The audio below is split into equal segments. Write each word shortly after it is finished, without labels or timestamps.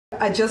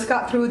I just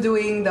got through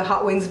doing the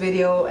hot wings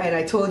video, and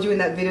I told you in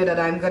that video that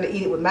I'm going to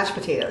eat it with mashed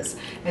potatoes.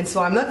 And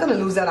so I'm not going to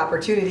lose that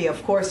opportunity.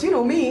 Of course, you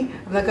know me,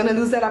 I'm not going to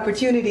lose that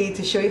opportunity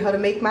to show you how to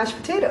make mashed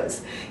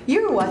potatoes.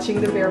 You're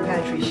watching the Bear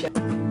Pantry Chef.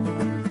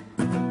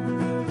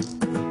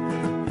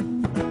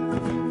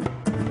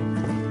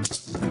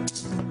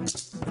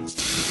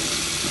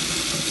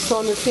 So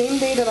on the same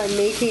day that I'm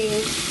making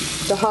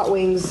the hot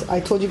wings, I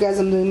told you guys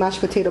I'm doing mashed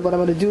potato, but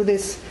I'm going to do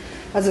this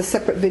as a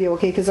separate video,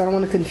 okay, because I don't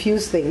want to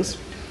confuse things.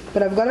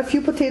 But I've got a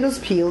few potatoes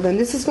peeled, and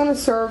this is going to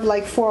serve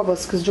like 4 of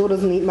us because Joe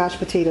doesn't eat mashed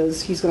potatoes.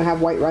 He's going to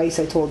have white rice,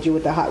 I told you,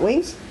 with the hot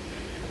wings.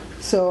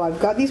 So I've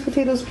got these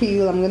potatoes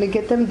peeled. I'm going to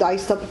get them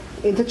diced up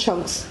into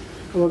chunks,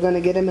 and we're going to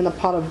get them in a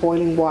pot of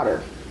boiling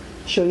water.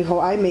 Show you how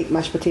I make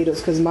mashed potatoes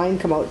because mine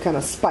come out kind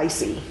of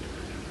spicy.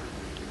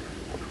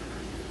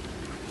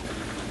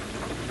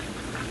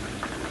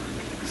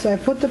 So I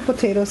put the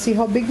potatoes, see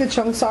how big the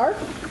chunks are,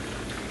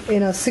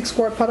 in a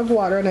 6-quart pot of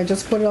water, and I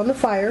just put it on the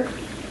fire,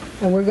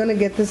 and we're going to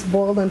get this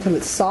boiled until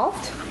it's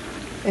soft.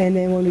 And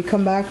then when we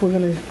come back, I'm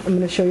going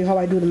to show you how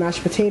I do the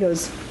mashed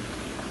potatoes.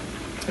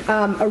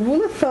 A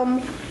rule of thumb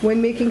when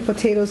making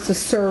potatoes to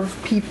serve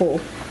people,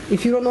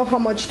 if you don't know how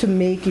much to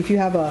make, if you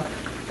have a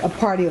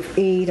party of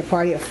 8, a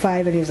party of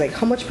 5, and you're like,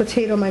 how much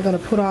potato am I going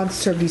to put on to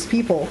serve these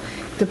people?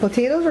 If the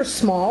potatoes are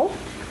small,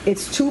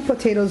 it's 2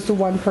 potatoes to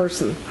 1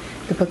 person.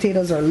 If the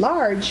potatoes are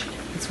large,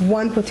 it's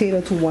 1 potato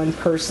to 1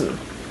 person.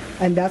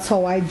 And that's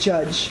how I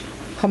judge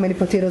how many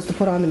potatoes to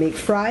put on to make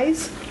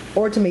fries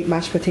or to make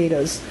mashed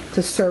potatoes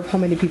to serve how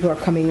many people are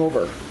coming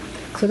over.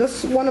 So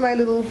that's one of my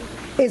little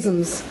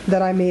isms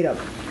that I made up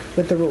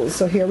with the rules.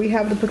 So here we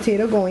have the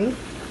potato going,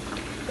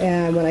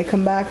 and when I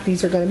come back,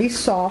 these are going to be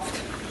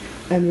soft,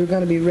 and we're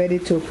going to be ready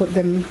to put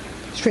them,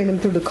 strain them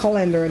through the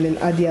colander, and then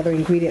add the other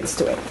ingredients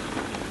to it.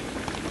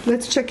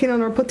 Let's check in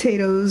on our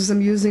potatoes.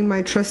 I'm using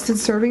my trusted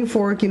serving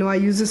fork. You know, I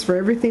use this for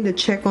everything to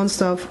check on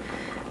stuff.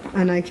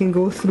 And I can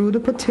go through the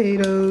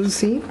potatoes,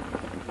 see?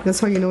 That's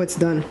how you know it's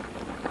done.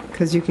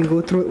 Because you can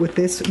go through it with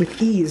this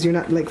with ease. You're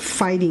not like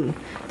fighting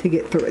to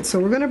get through it. So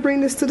we're going to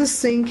bring this to the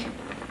sink,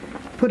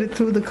 put it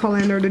through the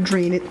colander to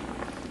drain it.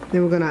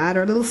 Then we're going to add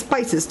our little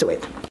spices to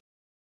it.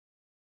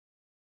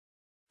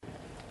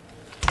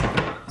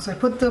 So I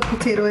put the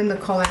potato in the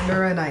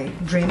colander and I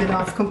drained it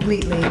off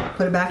completely.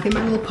 Put it back in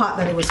my little pot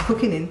that it was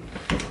cooking in.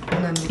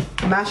 And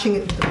I'm mashing it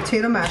with the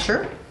potato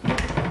masher.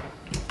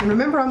 And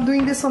remember, I'm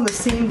doing this on the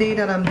same day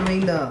that I'm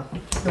doing the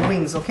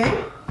wings,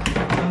 okay?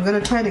 I'm going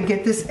to try to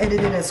get this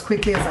edited as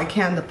quickly as I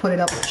can to put it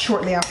up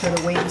shortly after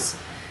the wings.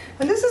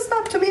 And this is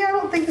not, to me, I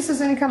don't think this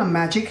is any kind of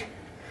magic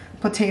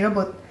potato,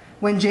 but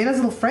when Jada's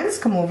little friends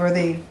come over,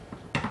 they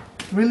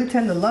really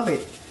tend to love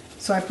it.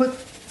 So I put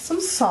some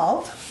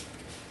salt,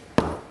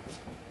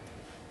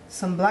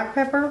 some black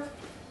pepper,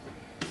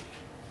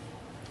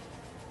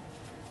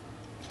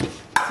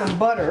 some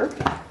butter,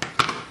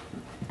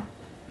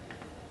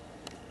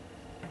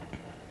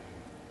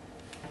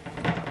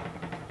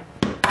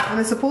 and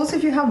I suppose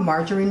if you have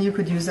margarine, you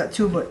could use that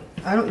too, but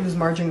I don't use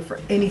margarine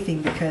for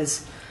anything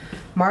because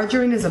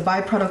margarine is a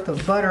byproduct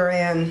of butter,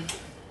 and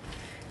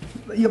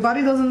your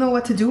body doesn't know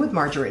what to do with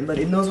margarine, but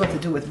it knows what to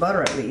do with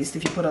butter at least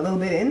if you put a little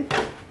bit in.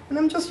 And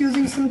I'm just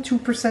using some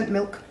 2%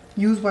 milk.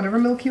 Use whatever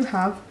milk you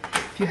have.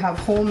 If you have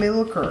whole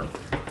milk or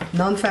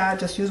non-fat,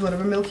 just use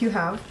whatever milk you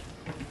have.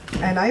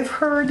 And I've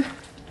heard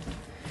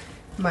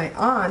my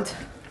aunt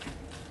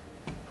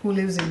who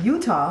lives in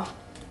Utah,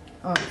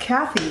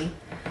 Kathy,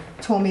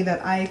 told me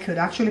that I could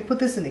actually put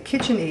this in the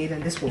KitchenAid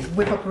and this will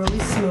whip up really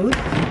smooth,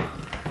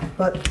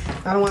 but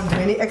I don't want to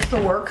do any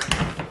extra work,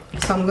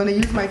 so I'm going to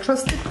use my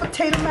trusted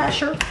potato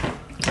masher.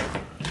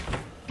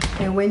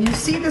 And when you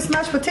see this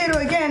mashed potato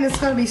again, it's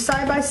going to be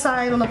side by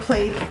side on a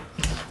plate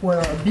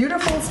with our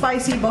beautiful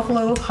spicy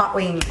buffalo hot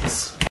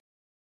wings.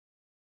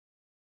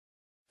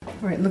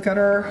 Alright, look at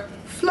our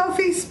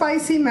fluffy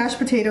spicy mashed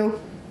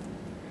potato.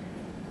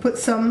 Put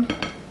some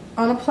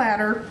on a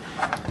platter.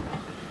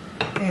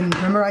 And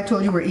remember I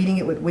told you we're eating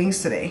it with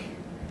wings today.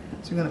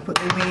 So we're going to put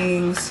the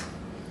wings,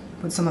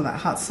 put some of that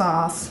hot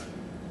sauce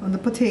on the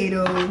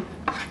potato,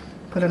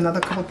 put another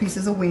couple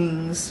pieces of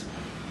wings.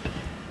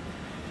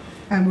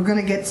 And we're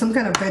going to get some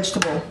kind of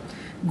vegetable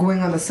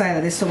going on the side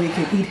of this so we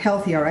can eat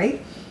healthy,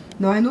 alright?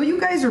 Now I know you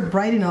guys are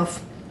bright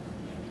enough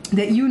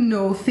that you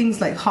know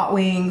things like hot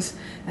wings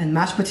and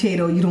mashed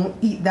potato, you don't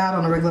eat that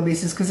on a regular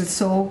basis because it's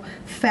so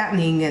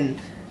fattening and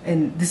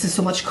this is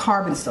so much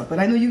carb and stuff, but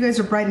I know you guys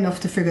are bright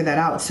enough to figure that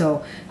out,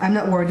 so I'm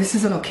not worried. This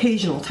is an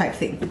occasional type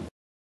thing.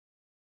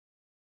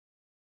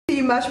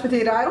 Mashed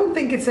potato, I don't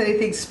think it's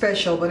anything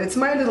special, but it's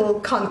my little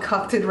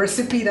concocted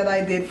recipe that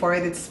I did for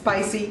it. It's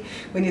spicy.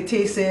 When you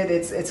taste it,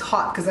 it's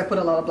hot because I put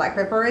a lot of black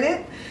pepper in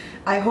it.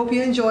 I hope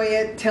you enjoy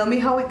it. Tell me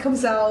how it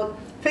comes out.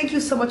 Thank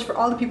you so much for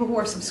all the people who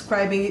are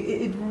subscribing.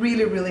 It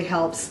really, really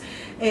helps.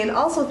 And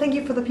also thank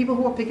you for the people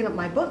who are picking up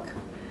my book.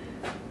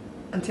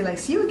 Until I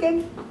see you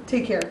again,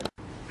 take care.